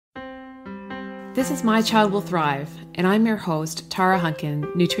This is My Child Will Thrive, and I'm your host, Tara Hunkin,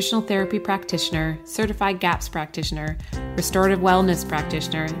 nutritional therapy practitioner, certified GAPS practitioner, restorative wellness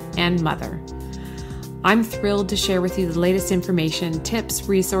practitioner, and mother. I'm thrilled to share with you the latest information, tips,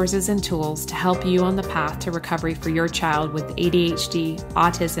 resources, and tools to help you on the path to recovery for your child with ADHD,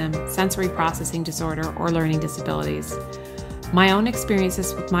 autism, sensory processing disorder, or learning disabilities. My own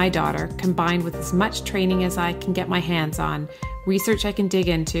experiences with my daughter, combined with as much training as I can get my hands on, research I can dig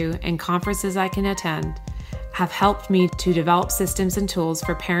into, and conferences I can attend, have helped me to develop systems and tools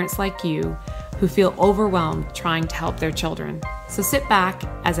for parents like you who feel overwhelmed trying to help their children. So sit back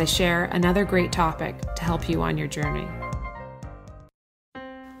as I share another great topic to help you on your journey.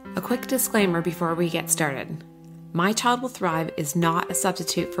 A quick disclaimer before we get started. My Child Will Thrive is not a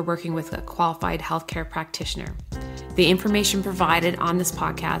substitute for working with a qualified healthcare practitioner. The information provided on this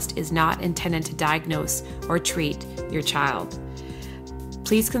podcast is not intended to diagnose or treat your child.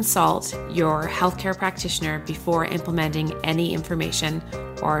 Please consult your healthcare practitioner before implementing any information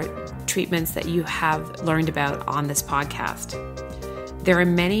or treatments that you have learned about on this podcast. There are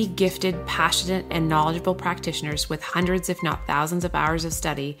many gifted, passionate, and knowledgeable practitioners with hundreds, if not thousands, of hours of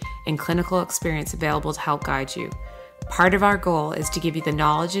study and clinical experience available to help guide you. Part of our goal is to give you the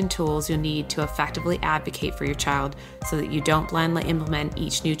knowledge and tools you'll need to effectively advocate for your child so that you don't blindly implement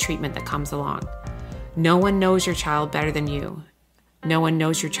each new treatment that comes along. No one knows your child better than you. No one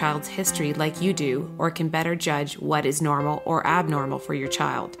knows your child's history like you do or can better judge what is normal or abnormal for your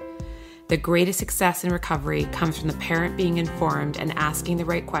child. The greatest success in recovery comes from the parent being informed and asking the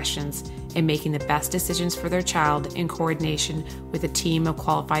right questions and making the best decisions for their child in coordination with a team of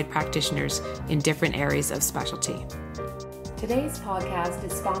qualified practitioners in different areas of specialty. Today's podcast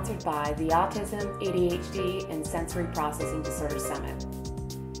is sponsored by the Autism, ADHD, and Sensory Processing Disorder Summit.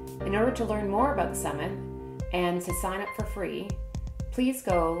 In order to learn more about the summit and to sign up for free, please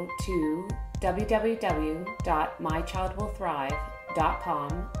go to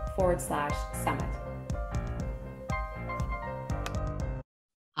www.mychildwillthrive.com/summit.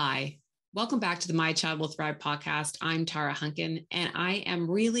 Hi, welcome back to the My Child Will Thrive podcast. I'm Tara Hunkin, and I am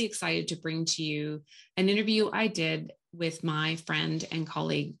really excited to bring to you an interview I did with my friend and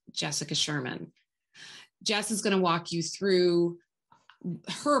colleague, Jessica Sherman. Jess is going to walk you through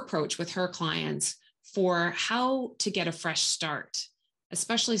her approach with her clients for how to get a fresh start,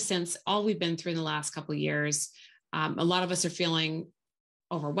 especially since all we've been through in the last couple of years. A lot of us are feeling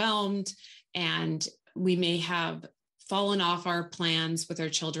overwhelmed, and we may have fallen off our plans with our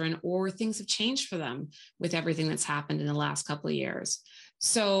children, or things have changed for them with everything that's happened in the last couple of years.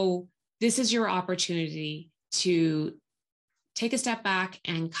 So this is your opportunity to take a step back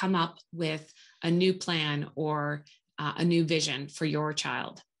and come up with a new plan or a new vision for your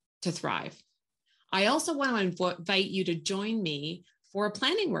child to thrive. I also want to invite you to join me for a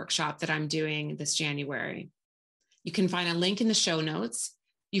planning workshop that I'm doing this January. You can find a link in the show notes.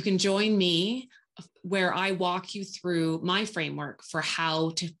 You can join me where I walk you through my framework for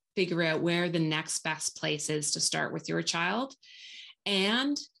how to figure out where the next best place is to start with your child.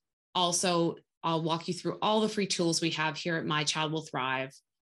 And also, I'll walk you through all the free tools we have here at My Child Will Thrive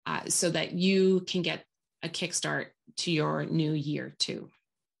so that you can get a kickstart to your new year too.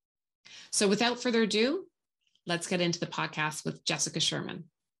 So without further ado, let's get into the podcast with Jessica Sherman.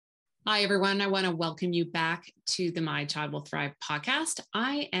 Hi, everyone. I want to welcome you back to the My Child Will Thrive podcast.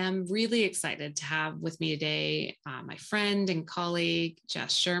 I am really excited to have with me today my friend and colleague,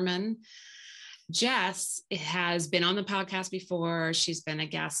 Jess Sherman. Jess has been on the podcast before. She's been a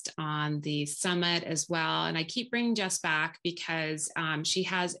guest on the summit as well. And I keep bringing Jess back because she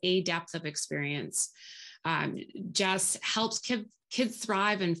has a depth of experience. Jess helps kids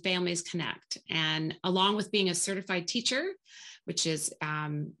thrive and families connect. And along with being a certified teacher, which is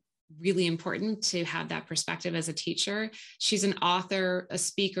really important to have that perspective as a teacher, she's an author, a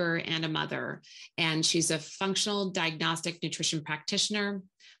speaker, and a mother. And she's a functional diagnostic nutrition practitioner,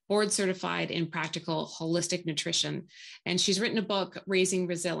 board certified in practical holistic nutrition. And she's written a book, Raising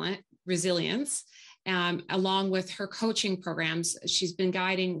Resilience. Along with her coaching programs, she's been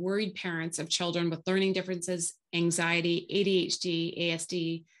guiding worried parents of children with learning differences, anxiety, ADHD,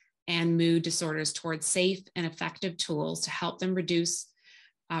 ASD, and mood disorders towards safe and effective tools to help them reduce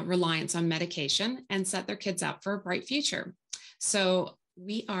reliance on medication and set their kids up for a bright future. So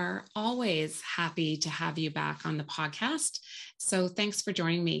we are always happy to have you back on the podcast. So thanks for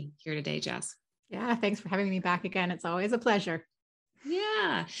joining me here today, Jess. Yeah, thanks for having me back again. It's always a pleasure.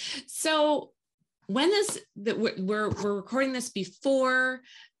 Yeah. So we're recording this before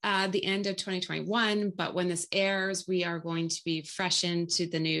the end of 2021, but when this airs, we are going to be fresh into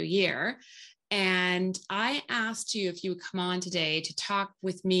the new year. And I asked you if you would come on today to talk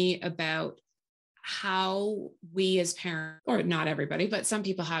with me about how we as parents, or not everybody, but some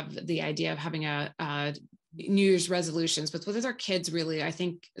people have the idea of having a New Year's resolutions, but with our kids, really, I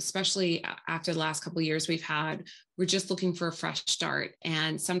think, especially after the last couple of years we're just looking for a fresh start.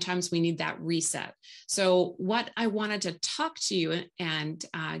 And sometimes we need that reset. So what I wanted to talk to you and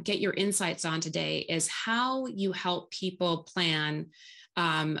get your insights on today is how you help people plan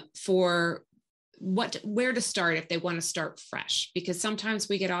for where to start if they want to start fresh, because sometimes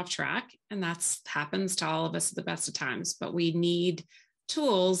we get off track, and that's happens to all of us at the best of times, but we need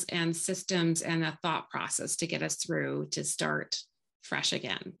tools and systems and a thought process to get us through to start fresh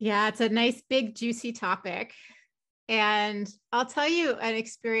again. Yeah, it's a nice, big, juicy topic. And I'll tell you an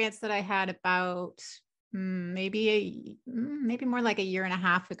experience that I had about maybe more like a year and a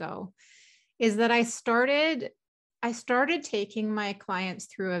half ago, is that I started taking my clients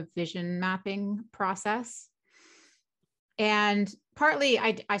through a vision mapping process. And partly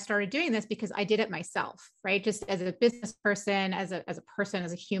I started doing this because I did it myself, right? Just as a business person, as a person,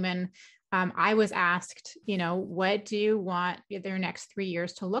 as a human, I was asked, what do you want their next 3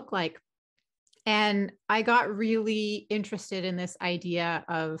 years to look like? And I got really interested in this idea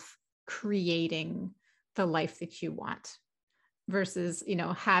of creating the life that you want versus,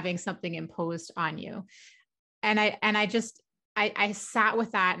 having something imposed on you. And I sat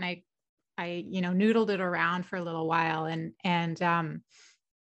with that, and I noodled it around for a little while, and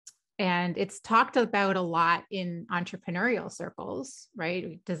it's talked about a lot in entrepreneurial circles,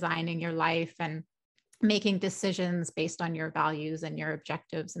 right? Designing your life and making decisions based on your values and your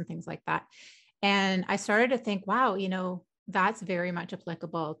objectives and things like that. And I started to think, wow, that's very much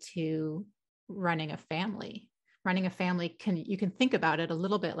applicable to running a family. Running a family you can think about it a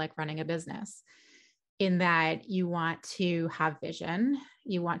little bit like running a business, in that you want to have vision,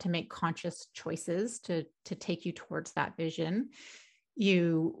 you want to make conscious choices to take you towards that vision.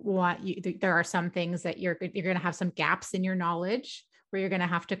 There are some things that you're going to have some gaps in your knowledge, where you're going to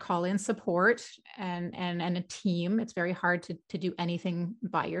have to call in support and a team. It's very hard to do anything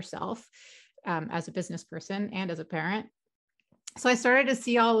by yourself, as a business person and as a parent. So I started to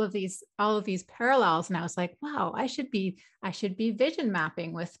see all of these parallels, and I was like, wow, I should be vision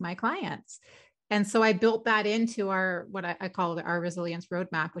mapping with my clients. And so I built that into what I call our resilience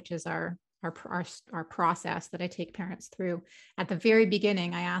roadmap, which is our process that I take parents through. At the very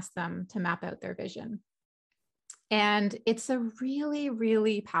beginning, I ask them to map out their vision. And it's a really,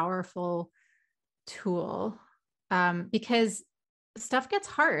 really powerful tool, because stuff gets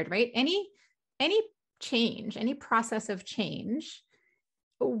hard, right? Any change, any process of change,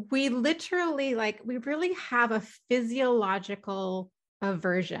 we really have a physiological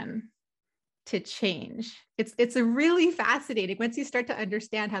aversion to change. It's a really fascinating, once you start to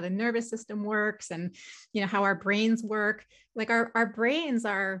understand how the nervous system works and how our brains work. Like our brains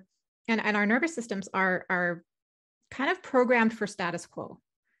are and our nervous systems are kind of programmed for status quo,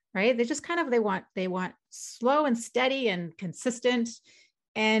 right? They just they want slow and steady and consistent.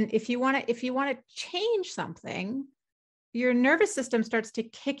 And if you want to change something, your nervous system starts to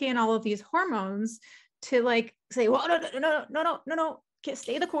kick in all of these hormones to say, well, no,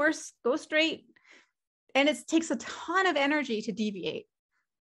 stay the course, go straight. And it takes a ton of energy to deviate,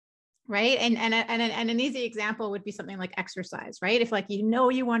 right? And an easy example would be something like exercise, right? If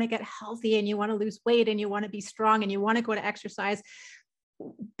you want to get healthy and you want to lose weight and you want to be strong and you want to go to exercise,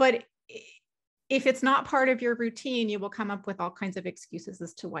 but if it's not part of your routine, you will come up with all kinds of excuses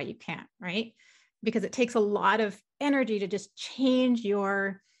as to why you can't, right? Because it takes a lot of energy to just change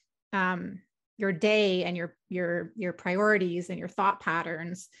your day and your priorities and your thought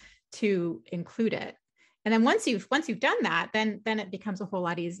patterns to include it. And then once you've done that, then it becomes a whole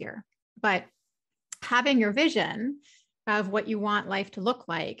lot easier. But having your vision of what you want life to look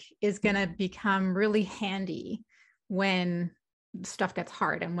like is going to become really handy when stuff gets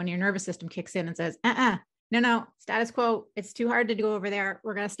hard and when your nervous system kicks in and says, no, status quo, it's too hard to go over there.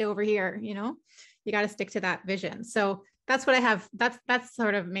 We're going to stay over here. You got to stick to that vision. So that's what I have. That's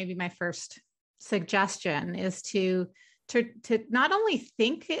sort of maybe my first suggestion, is to not only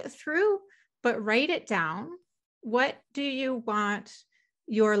think it through, but write it down. What do you want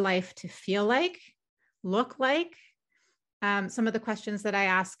your life to feel like, look like? Some of the questions that I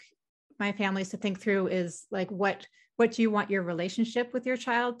ask my families to think through is what do you want your relationship with your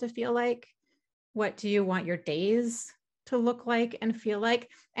child to feel like? What do you want your days to look like and feel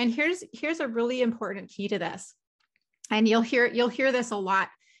like? And here's a really important key to this. And you'll hear this a lot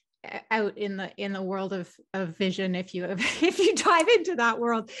out in the world of vision if you dive into that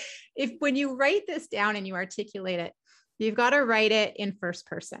world. When you write this down and you articulate it, you've got to write it in first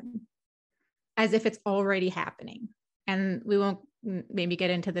person, as if it's already happening. And we won't maybe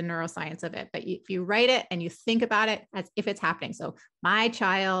get into the neuroscience of it, but if you write it and you think about it as if it's happening. So my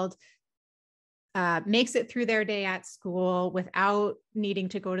child makes it through their day at school without needing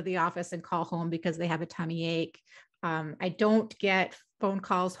to go to the office and call home because they have a tummy ache. I don't get phone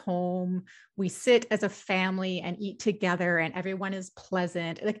calls home. We sit as a family and eat together and everyone is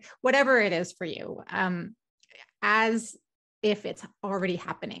pleasant, like whatever it is for you, as if it's already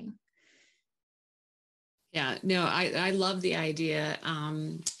happening. Yeah, no, I love the idea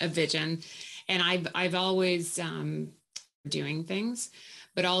of vision, and I've always doing things,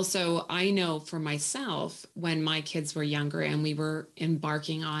 but also I know for myself when my kids were younger and we were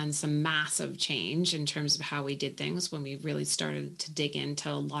embarking on some massive change in terms of how we did things, when we really started to dig into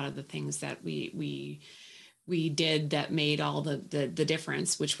a lot of the things that we did that made all the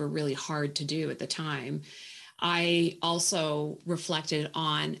difference, which were really hard to do at the time. I also reflected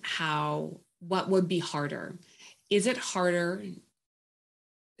on what would be harder. Is it harder?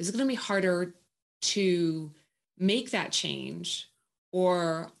 Is it going to be harder to make that change?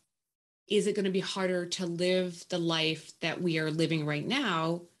 Or is it going to be harder to live the life that we are living right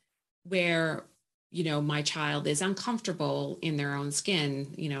now, where, my child is uncomfortable in their own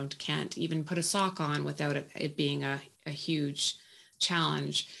skin, can't even put a sock on without it being a huge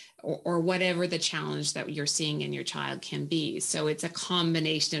challenge, or whatever the challenge that you're seeing in your child can be. So it's a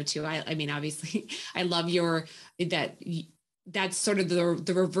combination of two. I mean, obviously, I love that's sort of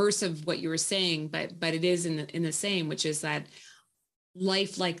the reverse of what you were saying, but it is in the same, which is that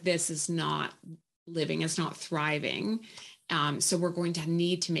life like this is not living, it's not thriving. So we're going to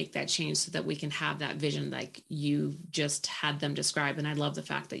need to make that change so that we can have that vision like you just had them describe. And I love the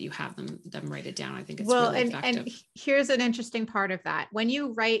fact that you have them write it down. I think it's really effective. And here's an interesting part of that. When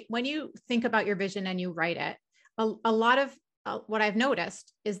you think about your vision and you write it, a lot of what I've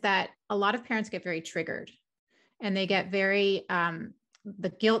noticed is that a lot of parents get very triggered and they get very, the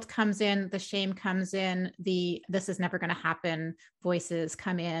guilt comes in, the shame comes in, this is never going to happen voices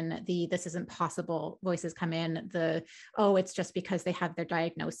come in, this isn't possible voices come in, it's just because they have their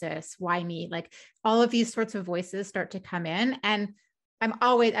diagnosis, why me? Like all of these sorts of voices start to come in. And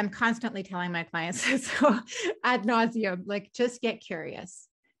I'm constantly telling my clients, so ad nauseum, like just get curious,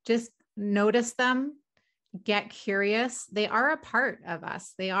 just notice them, get curious. They are a part of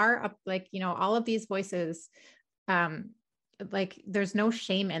us. They are all of these voices, like there's no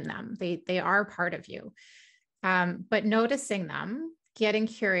shame in them. They are part of you. But noticing them, getting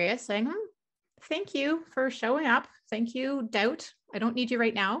curious, saying, thank you for showing up. Thank you, doubt. I don't need you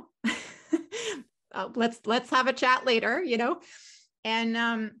right now. Let's have a chat later,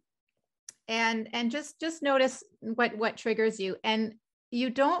 and just notice what triggers you. And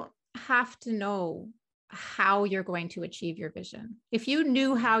you don't have to know how you're going to achieve your vision. If you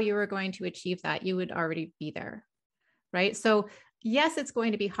knew how you were going to achieve that, you would already be there. Right. So yes, it's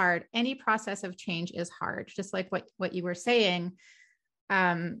going to be hard. Any process of change is hard, just like what you were saying.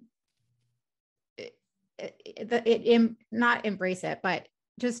 Not embrace it, but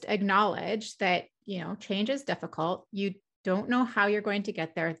just acknowledge that, change is difficult. You don't know how you're going to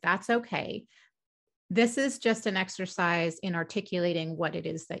get there. That's okay. This is just an exercise in articulating what it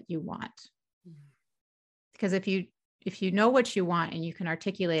is that you want. Because if you know what you want and you can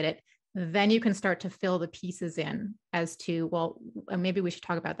articulate it, then you can start to fill the pieces in as to, well, maybe we should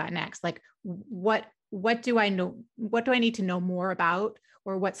talk about that next. Like, what do I know? What do I need to know more about?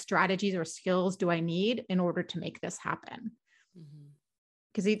 Or what strategies or skills do I need in order to make this happen?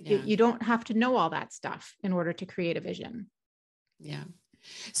 Because you don't have to know all that stuff in order to create a vision. Yeah.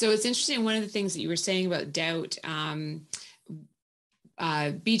 So it's interesting. One of the things that you were saying about doubt,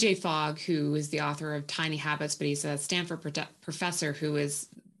 BJ Fogg, who is the author of Tiny Habits, but he's a Stanford professor who is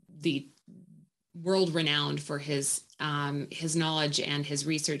the world renowned for his knowledge and his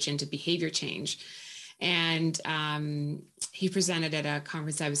research into behavior change. And he presented at a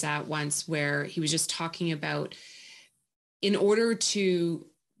conference I was at once where he was just talking about, in order to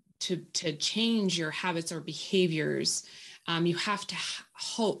change your habits or behaviors, you have to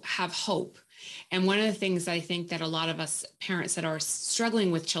have hope. And one of the things I think that a lot of us parents that are struggling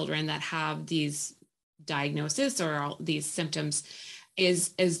with children that have these diagnoses or these symptoms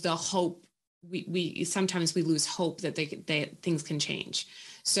is the hope. We sometimes we lose hope that things can change.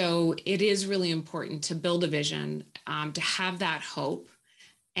 So it is really important to build a vision, to have that hope,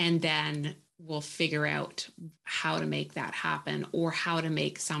 and then we'll figure out how to make that happen, or how to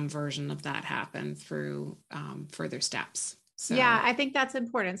make some version of that happen through further steps. So yeah, I think that's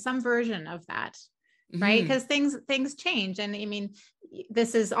important. Some version of that, right? Because things change. And I mean,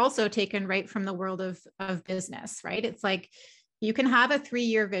 this is also taken right from the world of business, right? It's like, you can have a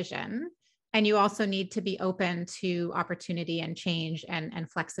 3-year vision And you also need to be open to opportunity and change and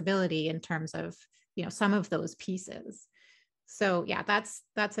flexibility in terms of, some of those pieces. So yeah,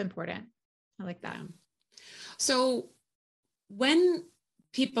 that's important. I like that. Yeah. So when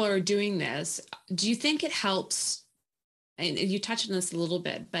people are doing this, do you think it helps, and you touched on this a little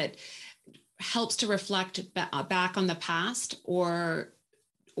bit, but helps to reflect back on the past or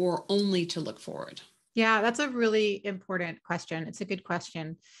only to look forward? Yeah, that's a really important question. It's a good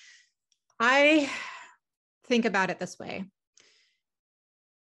question. I think about it this way.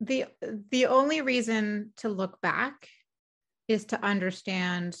 The only reason to look back is to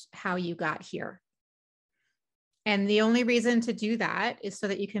understand how you got here. And the only reason to do that is so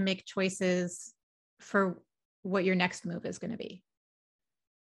that you can make choices for what your next move is going to be.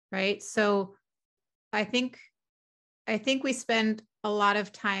 Right? So I think we spend a lot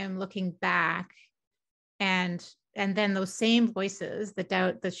of time looking back, and then those same voices, the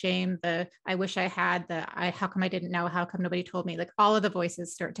doubt, the shame, the I wish I had, how come I didn't know, how come nobody told me, like all of the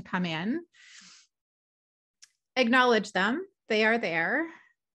voices start to come in. Acknowledge them. They are there.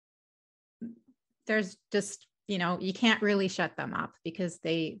 There's just, you can't really shut them up because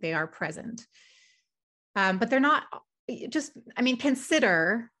they are present. But they're not just,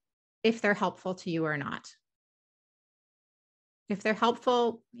 consider if they're helpful to you or not. If they're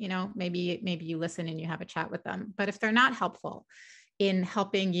helpful, maybe you listen and you have a chat with them. But if they're not helpful in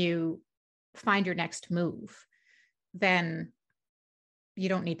helping you find your next move, then you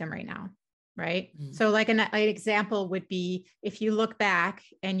don't need them right now. Right. Mm-hmm. So like an example would be if you look back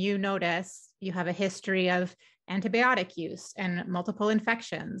and you notice you have a history of antibiotic use and multiple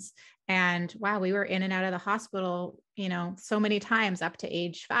infections. And wow, we were in and out of the hospital, so many times up to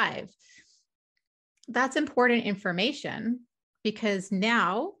age 5. That's important information, because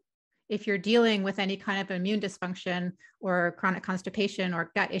now if you're dealing with any kind of immune dysfunction or chronic constipation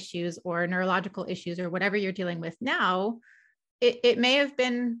or gut issues or neurological issues or whatever you're dealing with now, it may have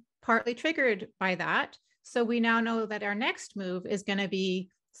been partly triggered by that. So we now know that our next move is going to be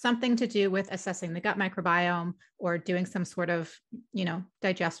something to do with assessing the gut microbiome or doing some sort of,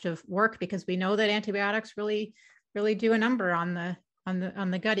 digestive work, because we know that antibiotics really, really do a number on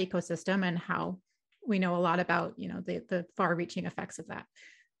the gut ecosystem, and how we know a lot about, the far-reaching effects of that.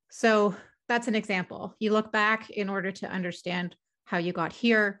 So that's an example. You look back in order to understand how you got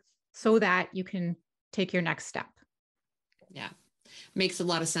here so that you can take your next step. Yeah, makes a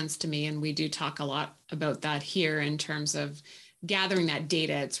lot of sense to me. And we do talk a lot about that here in terms of gathering that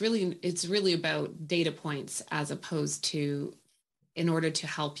data. It's really about data points, as opposed to, in order to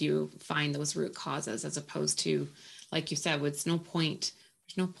help you find those root causes, as opposed to, like you said, there's no point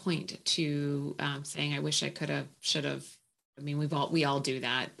to saying, I wish I could have, should have. I mean, we all do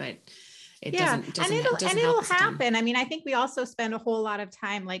that, but it doesn't it'll happen. I think we also spend a whole lot of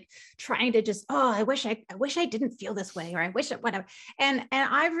time like trying to just, I wish I didn't feel this way, or I wish it, whatever. And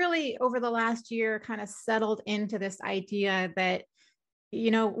I've really over the last year kind of settled into this idea that,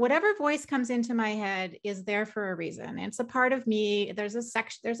 whatever voice comes into my head is there for a reason. It's a part of me. There's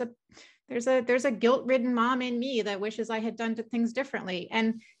a guilt-ridden mom in me that wishes I had done things differently.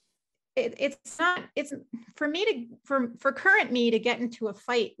 And it's for current me to get into a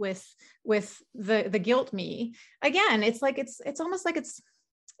fight with the guilt me again. It's like, it's almost like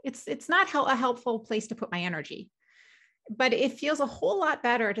it's not a helpful place to put my energy, but it feels a whole lot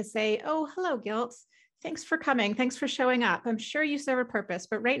better to say, oh, hello, guilt. Thanks for coming. Thanks for showing up. I'm sure you serve a purpose,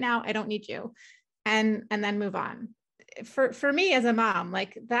 but right now I don't need you. And then move on. For me as a mom,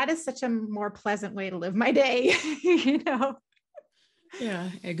 like that is such a more pleasant way to live my day, Yeah.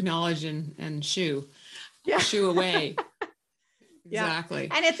 Acknowledge and shoo away. Exactly.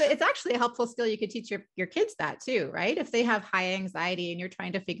 Yeah. And it's actually a helpful skill. You could teach your kids that too, right? If they have high anxiety and you're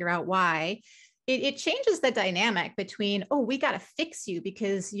trying to figure out why, it changes the dynamic between, oh, we got to fix you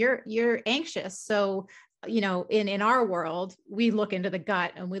because you're anxious. So, in our world, we look into the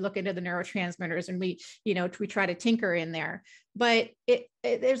gut and we look into the neurotransmitters and we try to tinker in there. But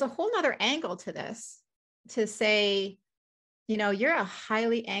there's a whole nother angle to this, to say, you're a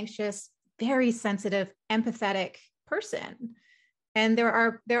highly anxious, very sensitive, empathetic person. And there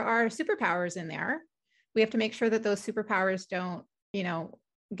are superpowers in there. We have to make sure that those superpowers don't,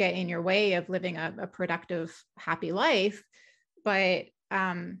 get in your way of living a productive, happy life. But,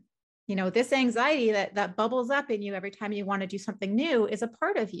 this anxiety that bubbles up in you every time you want to do something new is a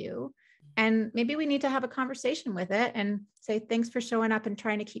part of you. And maybe we need to have a conversation with it and say, thanks for showing up and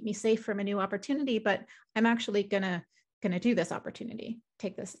trying to keep me safe from a new opportunity, but I'm actually going to do this opportunity,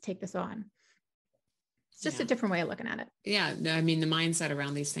 take this on. It's just a different way of looking at it. Yeah. The mindset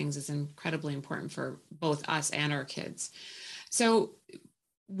around these things is incredibly important for both us and our kids. So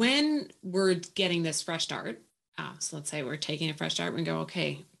when we're getting this fresh start, so let's say we're taking a fresh start and go,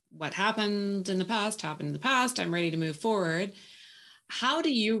 okay, what happened in the past happened in the past. I'm ready to move forward. How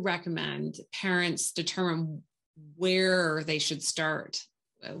do you recommend parents determine where they should start,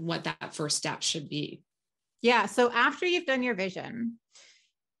 what that first step should be? Yeah. So after you've done your vision,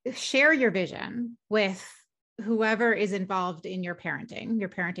 share your vision with whoever is involved in your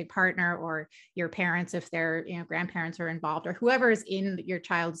parenting partner, or your parents, if they're, grandparents are involved, or whoever is in your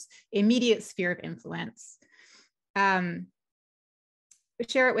child's immediate sphere of influence. Share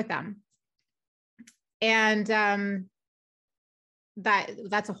it with them. And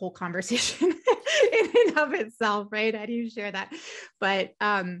that's a whole conversation in and of itself, right? How do you share that? But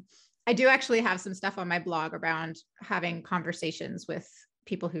I do actually have some stuff on my blog around having conversations with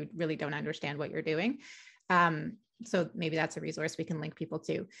people who really don't understand what you're doing. So maybe that's a resource we can link people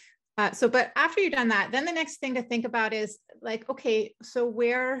to. But after you've done that, then the next thing to think about is like, okay, so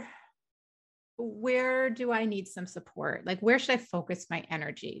where do I need some support? Like, where should I focus my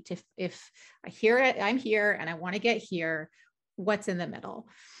energy to, if I hear it, I'm here and I want to get here, what's in the middle?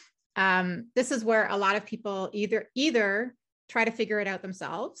 This is where a lot of people either try to figure it out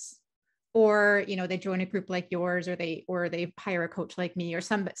themselves, or, they join a group like yours, or they hire a coach like me, or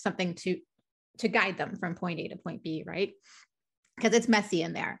something to guide them from point A to point B, right? Because it's messy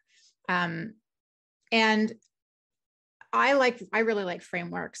in there. And I really like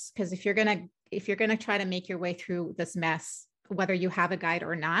frameworks, because if you're going to try to make your way through this mess, whether you have a guide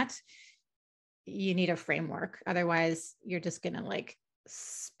or not, you need a framework. Otherwise you're just going to like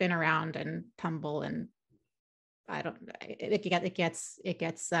spin around and tumble, and it gets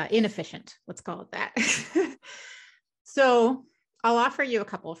inefficient. Let's call it that. So I'll offer you a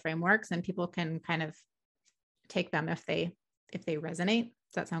couple of frameworks, and people can kind of take them if they resonate.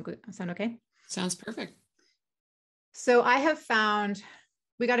 Does that sound good? Sound okay? Sounds perfect. So I have found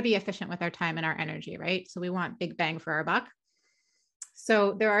we got to be efficient with our time and our energy, right? So we want big bang for our buck.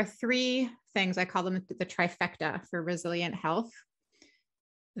 So there are 3 things, I call them the trifecta for resilient health,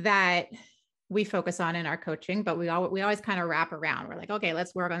 that we focus on in our coaching, but we always kind of wrap around. We're like, okay,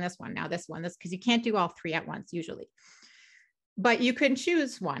 let's work on this one. Now this one, because you can't do all 3 at once usually, but you can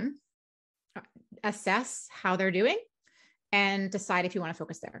choose one, assess how they're doing, and decide if you want to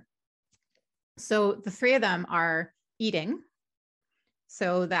focus there. So the 3 of them are eating.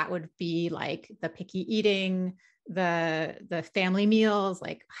 So that would be like the picky eating, the family meals,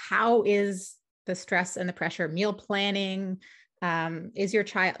 like how is the stress and the pressure, meal planning. Is your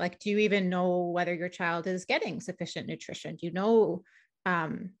child, like, do you even know whether your child is getting sufficient nutrition? Do you know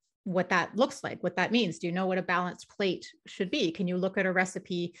what that looks like, what that means? Do you know what a balanced plate should be? Can you look at a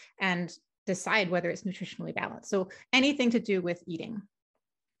recipe and decide whether it's nutritionally balanced? So anything to do with eating.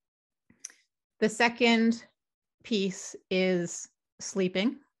 The second piece is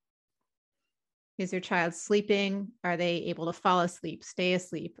sleeping. Is your child sleeping? Are they able to fall asleep, stay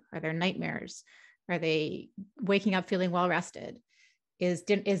asleep? Are there nightmares? Are they waking up feeling well rested? Is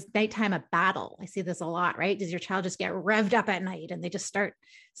nighttime a battle? I see this a lot, right? Does your child just get revved up at night and they just start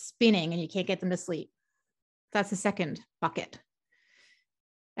spinning and you can't get them to sleep? That's the second bucket.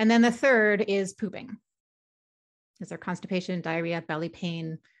 And then the third is pooping. Is there constipation, diarrhea, belly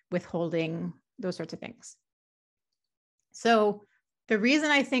pain, withholding, those sorts of things? So the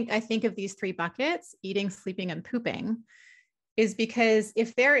reason I think of these 3 buckets, eating, sleeping, and pooping, is because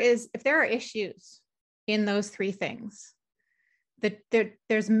if there are issues in those 3 things,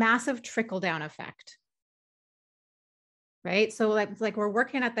 there's massive trickle down effect, right? So like we're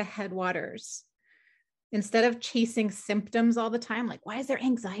working at the headwaters. Instead of chasing symptoms all the time, like, why is there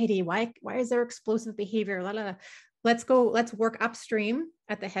anxiety? Why is there explosive behavior? Let's work upstream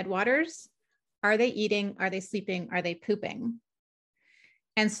at the headwaters. Are they eating? Are they sleeping? Are they pooping?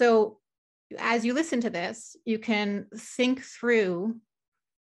 And so as you listen to this, you can think through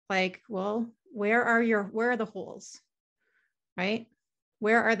like, well, where are the holes, right?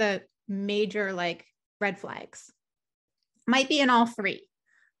 Where are the major like red flags? Might be in all 3,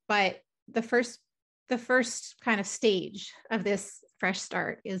 but the first kind of stage of this fresh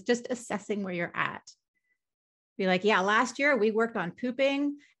start is just assessing where you're at. Be like, yeah, last year we worked on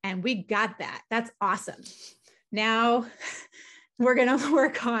pooping and we got that. That's awesome. Now we're going to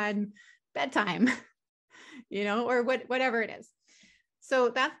work on bedtime, or whatever it is. So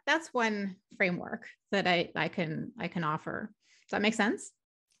that's one framework that I can offer. Does that make sense?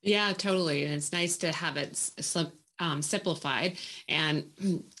 Yeah, totally. And it's nice to have it simplified. And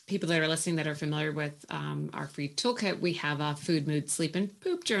people that are listening that are familiar with our free toolkit, we have a food, mood, sleep, and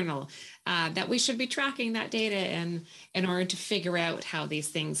poop journal that we should be tracking that data in order to figure out how these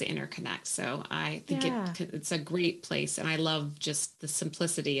things interconnect. So I think it's a great place. And I love just the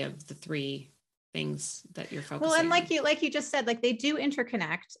simplicity of the three things that you're focusing on. Well, and like you just said, like they do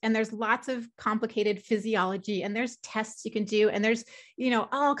interconnect, and there's lots of complicated physiology, and there's tests you can do, and there's,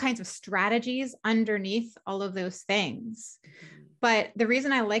 all kinds of strategies underneath all of those things. But the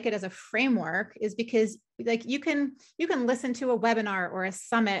reason I like it as a framework is because like you can listen to a webinar or a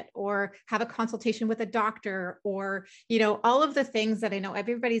summit or have a consultation with a doctor or, all of the things that I know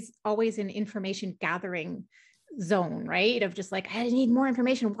everybody's always in information gathering zone, right? Of just like, I need more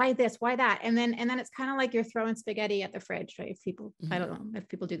information. Why this? Why that? And then it's kind of like you're throwing spaghetti at the fridge, right? If people, I don't know if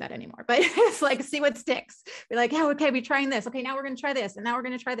people do that anymore, but it's like, see what sticks. We're like, yeah, okay, we're trying this. Okay, now we're going to try this. And now we're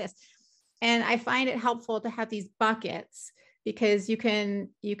going to try this. And I find it helpful to have these buckets because you can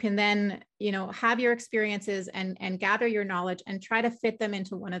then, have your experiences and gather your knowledge and try to fit them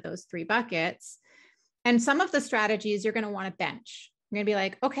into one of those three buckets. And some of the strategies you're going to want to bench. You're going to be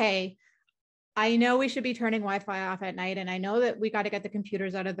like, okay, I know we should be turning Wi-Fi off at night. And I know that we got to get the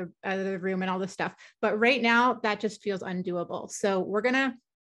computers out of the room and all this stuff. But right now that just feels undoable. So we're going to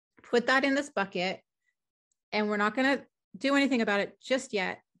put that in this bucket and we're not going to do anything about it just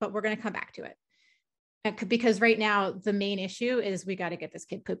yet, but we're going to come back to it. Because right now the main issue is we got to get this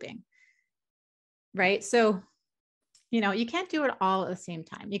kid pooping. Right. So, you can't do it all at the same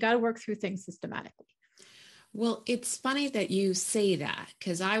time. You got to work through things systematically. Well, it's funny that you say that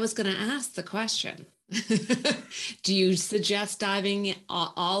because I was going to ask the question, do you suggest diving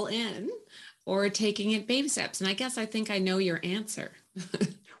all in or taking it baby steps? And I think I know your answer.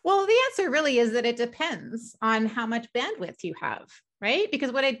 Well, the answer really is that it depends on how much bandwidth you have, right?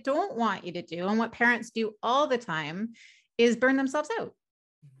 Because what I don't want you to do and what parents do all the time is burn themselves out,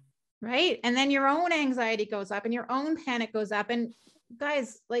 right? And then your own anxiety goes up and your own panic goes up. And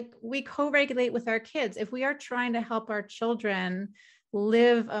guys, like we co-regulate with our kids. If we are trying to help our children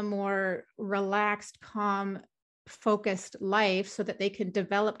live a more relaxed, calm, focused life so that they can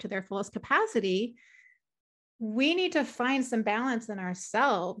develop to their fullest capacity, we need to find some balance in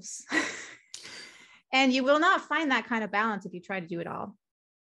ourselves. And you will not find that kind of balance if you try to do it all.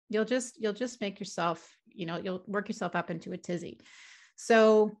 You'll just make yourself, you'll work yourself up into a tizzy.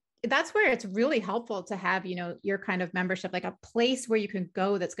 So that's where it's really helpful to have, your kind of membership, like a place where you can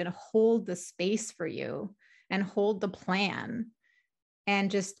go that's going to hold the space for you and hold the plan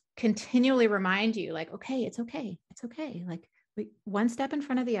and just continually remind you like, okay, it's okay. It's okay. Like one step in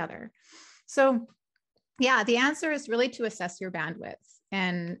front of the other. So yeah, the answer is really to assess your bandwidth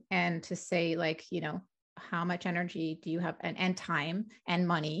and to say like, how much energy do you have and time and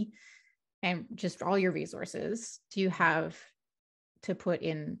money and just all your resources do you have to put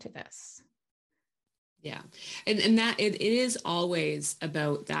into this? Yeah. And that it is always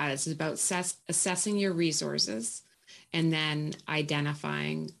about that. It's about assessing your resources and then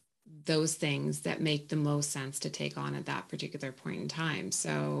identifying those things that make the most sense to take on at that particular point in time.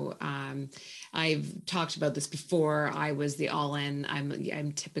 So I've talked about this before. I was the all-in.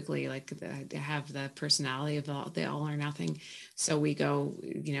 I'm typically like I have the personality of the all or nothing. So we go,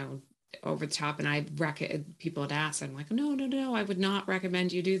 over the top, and people had asked, I'm like, no, I would not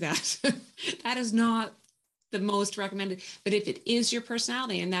recommend you do that. That is not the most recommended. But if it is your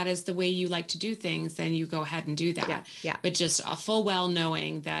personality and that is the way you like to do things, then you go ahead and do that. Yeah. But just a full well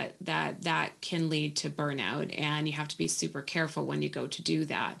knowing that can lead to burnout, and you have to be super careful when you go to do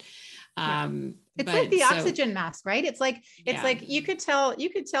that. It's like the oxygen mask, right? It's like you could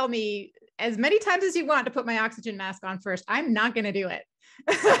tell me as many times as you want to put my oxygen mask on first. I'm not going to do it.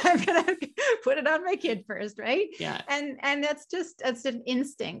 I'm going to put it on my kid first. Right. Yeah. And that's an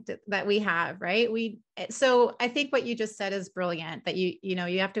instinct that we have, right? So I think what you just said is brilliant, that you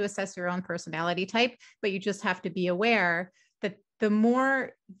have to assess your own personality type, but you just have to be aware that the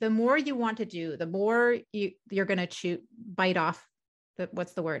more you want to do, the more you're going to bite off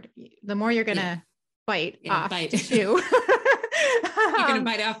what's the word? The more you're going to bite off to chew. You're going to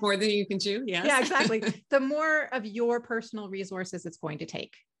bite off more than you can chew. Yes. Yeah, exactly. The more of your personal resources it's going to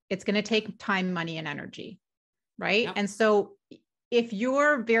take. It's going to take time, money, and energy. Right. Yep. And so if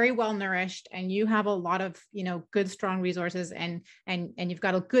you're very well nourished and you have a lot of, good, strong resources and you've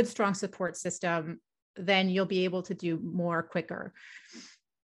got a good, strong support system, then you'll be able to do more quicker.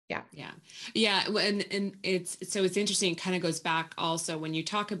 Yeah. And it's interesting. It kind of goes back also when you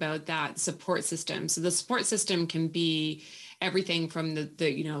talk about that support system. So the support system can be everything from the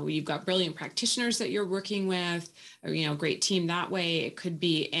you've got brilliant practitioners that you're working with, or, great team that way. It could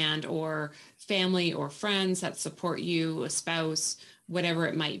be or family or friends that support you, a spouse, whatever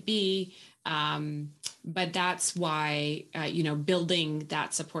it might be. But that's why, building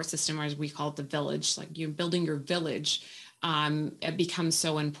that support system, or as we call it, the village, like you're building your village, it becomes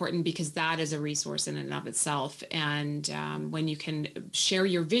so important, because that is a resource in and of itself. And when you can share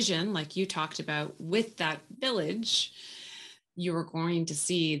your vision, like you talked about, with that village, you're going to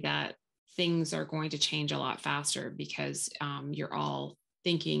see that things are going to change a lot faster, because you're all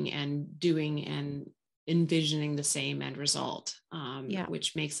thinking and doing and envisioning the same end result,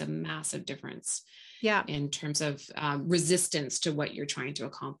 which makes a massive difference in terms of resistance to what you're trying to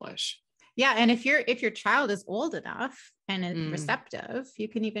accomplish. Yeah. And if your child is old enough and receptive, you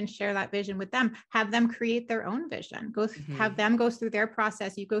can even share that vision with them, have them create their own vision, have them go through their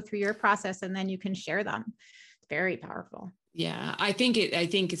process, you go through your process, and then you can share them. It's very powerful. Yeah, I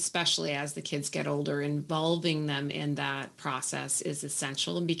think especially as the kids get older, involving them in that process is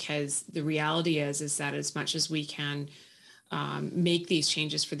essential, because the reality is that as much as we can make these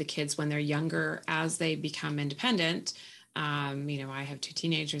changes for the kids when they're younger, as they become independent, I have 2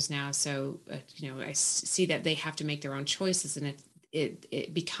 teenagers now, so I see that they have to make their own choices, and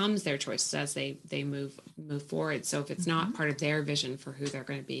it becomes their choices as they move forward. So if it's not part of their vision for who they're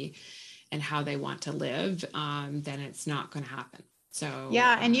going to be and how they want to live, then it's not going to happen. So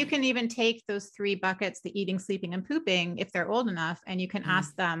yeah, and you can even take those 3 buckets, the eating, sleeping, and pooping, if they're old enough, and you can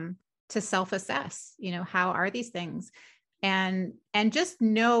ask them to self-assess, how are these things? And just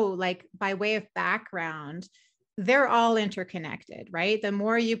know, like, by way of background, they're all interconnected, right? The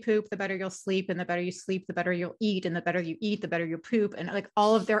more you poop, the better you'll sleep, and the better you sleep, the better you'll eat, and the better you eat, the better you'll poop. And like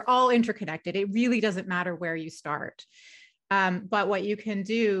they're all interconnected. It really doesn't matter where you start. But what you can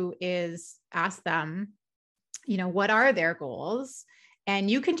do is ask them, what are their goals?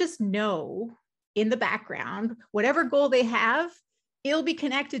 And you can just know in the background, whatever goal they have, it'll be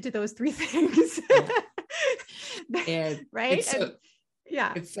connected to those 3 things. Right?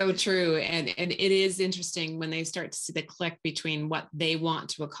 It's so true. And it is interesting when they start to see the click between what they want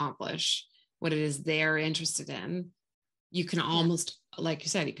to accomplish, what it is they're interested in. You can almost, like you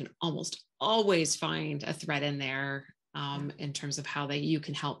said, you can almost always find a thread in there in terms of how you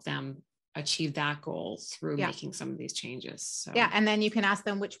can help them achieve that goal through making some of these changes. So. Yeah. And then you can ask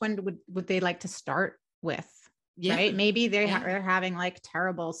them, which one would they like to start with? Yeah. Right. Maybe they're having like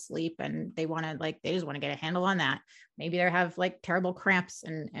terrible sleep, and they want to they just want to get a handle on that. Maybe they have like terrible cramps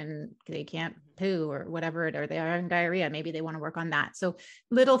and they can't poo or whatever, or they are in diarrhea. Maybe they want to work on that. So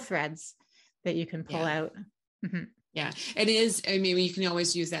little threads that you can pull out. Mm-hmm. Yeah, it is. I mean, you can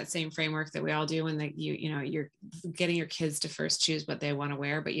always use that same framework that we all do when you're getting your kids to first choose what they want to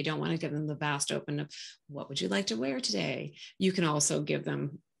wear, but you don't want to give them the vast open of what would you like to wear today. You can also give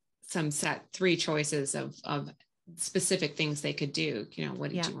them some set 3 choices of specific things they could do. Do you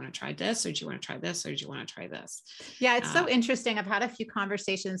want to try this, or do you want to try this, or do you want to try this? Yeah, it's so interesting. I've had a few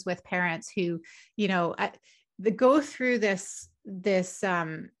conversations with parents who, they go through this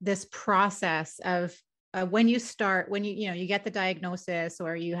process of when you get the diagnosis,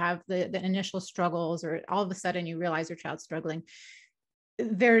 or you have the initial struggles, or all of a sudden you realize your child's struggling.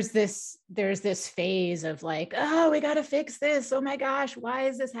 There's this phase of like, oh, we got to fix this. Oh my gosh, why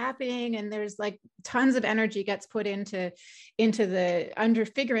is this happening? And there's like tons of energy gets put into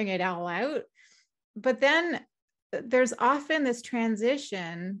the figuring it all out. But then there's often this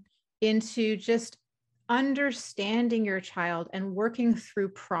transition into just understanding your child and working through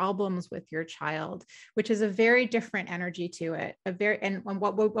problems with your child, which is a very different energy to it. And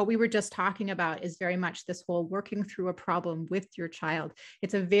what we were just talking about is very much this whole working through a problem with your child.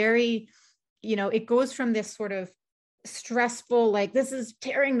 It's a very, it goes from this sort of stressful, like this is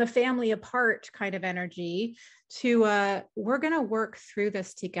tearing the family apart kind of energy, to we're going to work through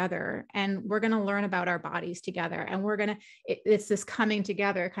this together, and we're going to learn about our bodies together, and it's this coming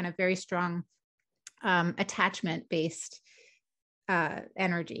together, kind of very strong attachment-based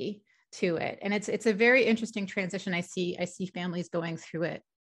energy to it. And it's a very interesting transition. I see families going through it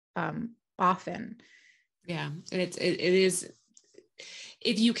often. Yeah. And it is,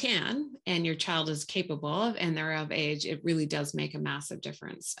 if you can, and your child is capable and they're of age, it really does make a massive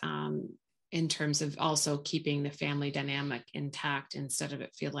difference in terms of also keeping the family dynamic intact, instead of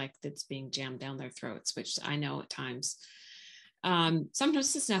it feel like it's being jammed down their throats, which I know at times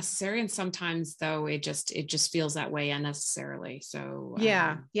sometimes it's necessary, and sometimes though it just feels that way unnecessarily. So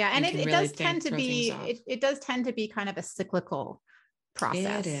and it really does tend to be it does tend to be kind of a cyclical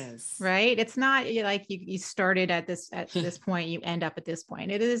process. It is, right? It's not like you started at this point, you end up at this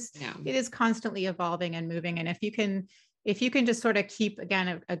point. It is constantly evolving and moving. And if you can just sort of keep,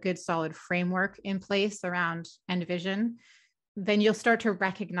 again, a good solid framework in place around end vision, then you'll start to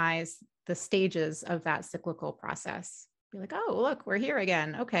recognize the stages of that cyclical process. Be like, oh, look, we're here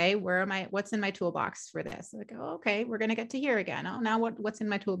again. Okay, where am I? What's in my toolbox for this? Like, oh, okay, we're going to get to here again. Oh, now what's in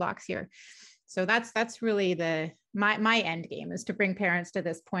my toolbox here? So that's really my end game, is to bring parents to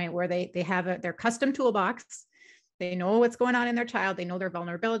this point where they have their custom toolbox. They know what's going on in their child. They know their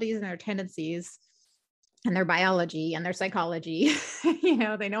vulnerabilities and their tendencies and their biology and their psychology.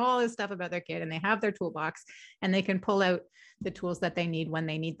 They know all this stuff about their kid, and they have their toolbox, and they can pull out the tools that they need when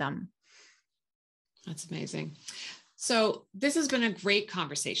they need them. That's amazing. So this has been a great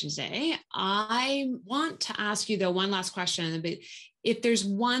conversation today. I want to ask you, though, one last question. If there's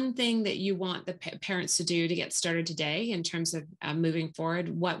one thing that you want the parents to do to get started today in terms of moving forward,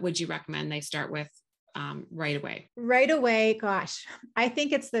 what would you recommend they start with right away? Right away, gosh, I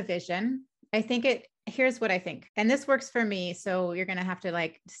think it's the vision. Here's what I think, and this works for me. So you're going to have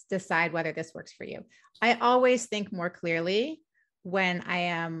to decide whether this works for you. I always think more clearly when I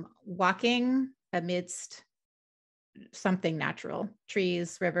am walking amidst something natural,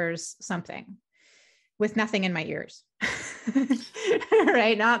 trees, rivers, something, with nothing in my ears,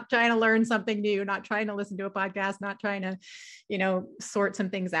 right? Not trying to learn something new, not trying to listen to a podcast, not trying to, sort some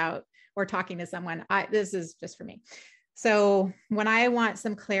things out or talking to someone. This is just for me. So when I want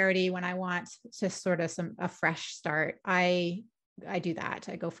some clarity, when I want just sort of a fresh start, I do that.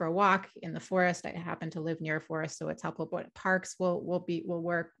 I go for a walk in the forest. I happen to live near a forest, so it's helpful. But parks will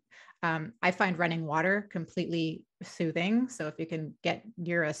work. I find running water completely soothing. So if you can get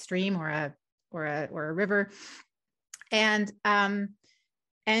near a stream or a river, and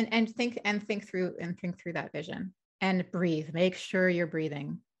think through that vision, and breathe. Make sure you're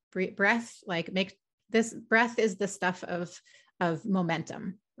breathing. Breath is the stuff of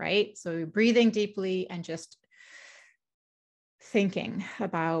momentum, right? So you're breathing deeply and just thinking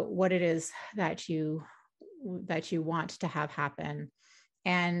about what it is that you want to have happen.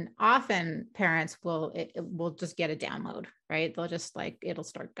 And often parents will just get a download, right? They'll just it'll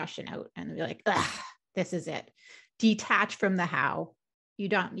start gushing out and be like, this is it. Detach from the how. You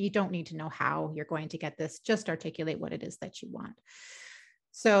don't need to know how you're going to get this. Just articulate what it is that you want.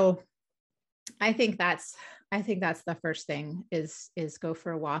 So I think that's the first thing is go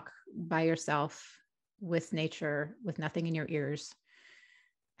for a walk by yourself with nature, with nothing in your ears,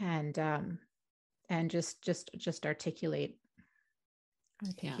 and just articulate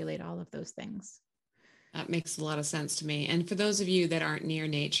all of those things. That makes a lot of sense to me. And for those of you that aren't near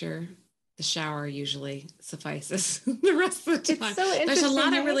nature, the shower usually suffices the rest of the time. It's so interesting. There's a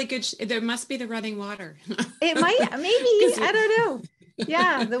lot of really good, there must be the running water. It might, maybe, I don't know.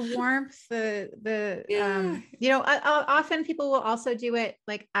 Yeah. The warmth, often people will also do it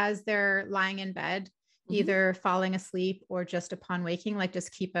as they're lying in bed, either falling asleep or just upon waking,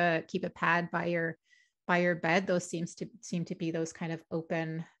 just keep a pad by your bed. Those seem to be those kind of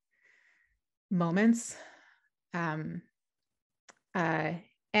open moments. I'll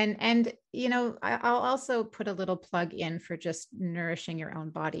also put a little plug in for just nourishing your own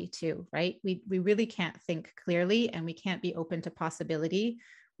body too, right? We really can't think clearly, and we can't be open to possibility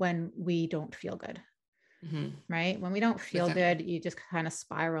when we don't feel good, right? When we don't feel good, you just kind of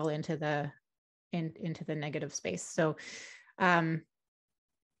spiral into the negative space. So,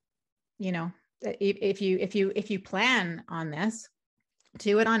 if you plan on this,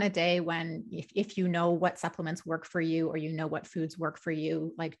 do it on a day when, if you know what supplements work for you, or what foods work for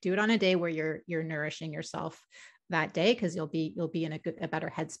you, do it on a day where you're nourishing yourself that day, because you'll be in a better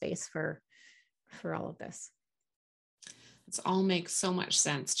headspace for all of this. It all makes so much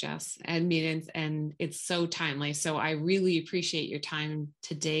sense, Jess. I mean, and it's so timely. So I really appreciate your time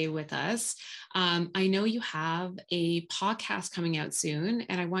today with us. I know you have a podcast coming out soon,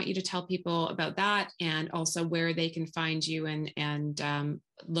 and I want you to tell people about that, and also where they can find you and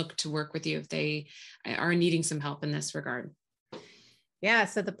look to work with you if they are needing some help in this regard. Yeah.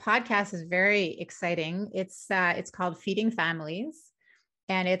 So the podcast is very exciting. It's called Feeding Families,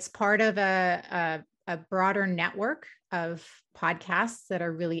 and it's part of a broader network of podcasts that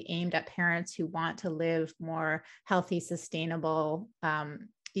are really aimed at parents who want to live more healthy, sustainable,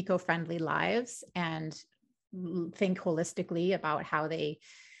 eco-friendly lives, and think holistically about how they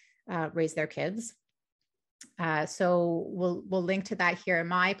raise their kids. So we'll link to that here.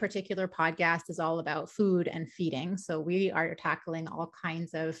 My particular podcast is all about food and feeding. So we are tackling all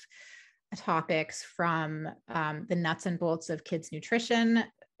kinds of topics, from the nuts and bolts of kids' nutrition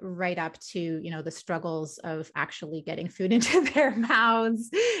right up to, the struggles of actually getting food into their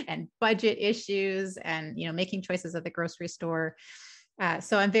mouths, and budget issues, and, making choices at the grocery store.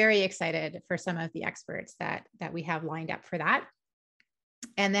 So I'm very excited for some of the experts that we have lined up for that.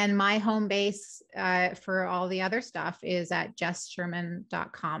 And then my home base for all the other stuff is at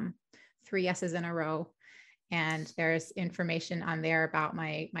jesssherman.com, 3 S's in a row. And there's information on there about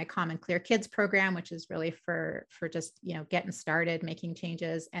my Common Clear Kids program, which is really for just, getting started, making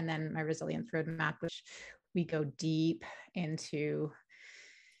changes. And then my Resilience Roadmap, which we go deep into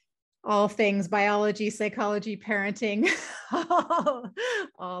all things biology, psychology, parenting,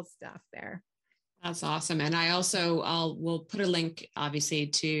 all stuff there. That's awesome. And we'll put a link obviously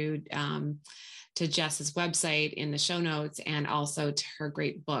to Jess's website in the show notes, and also to her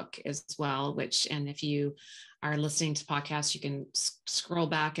great book as well, and if you are listening to the podcast, you can scroll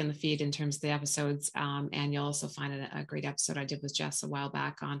back in the feed in terms of the episodes. And you'll also find a great episode I did with Jess a while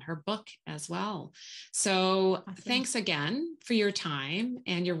back on her book as well. So awesome. Thanks again for your time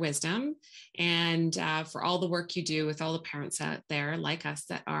and your wisdom, and for all the work you do with all the parents out there like us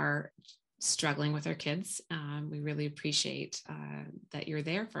that are struggling with our kids. We really appreciate that you're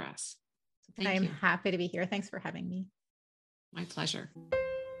there for us. So I'm happy to be here. Thanks for having me. My pleasure.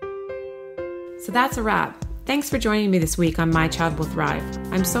 So that's a wrap. Thanks for joining me this week on My Child Will Thrive.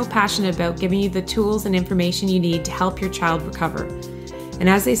 I'm so passionate about giving you the tools and information you need to help your child recover. And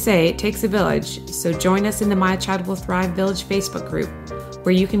as they say, it takes a village. So join us in the My Child Will Thrive Village Facebook group,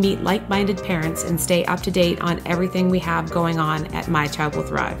 where you can meet like-minded parents and stay up to date on everything we have going on at My Child Will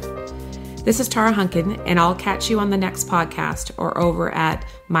Thrive. This is Tara Hunkin, and I'll catch you on the next podcast or over at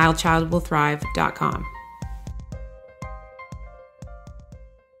mychildwillthrive.com.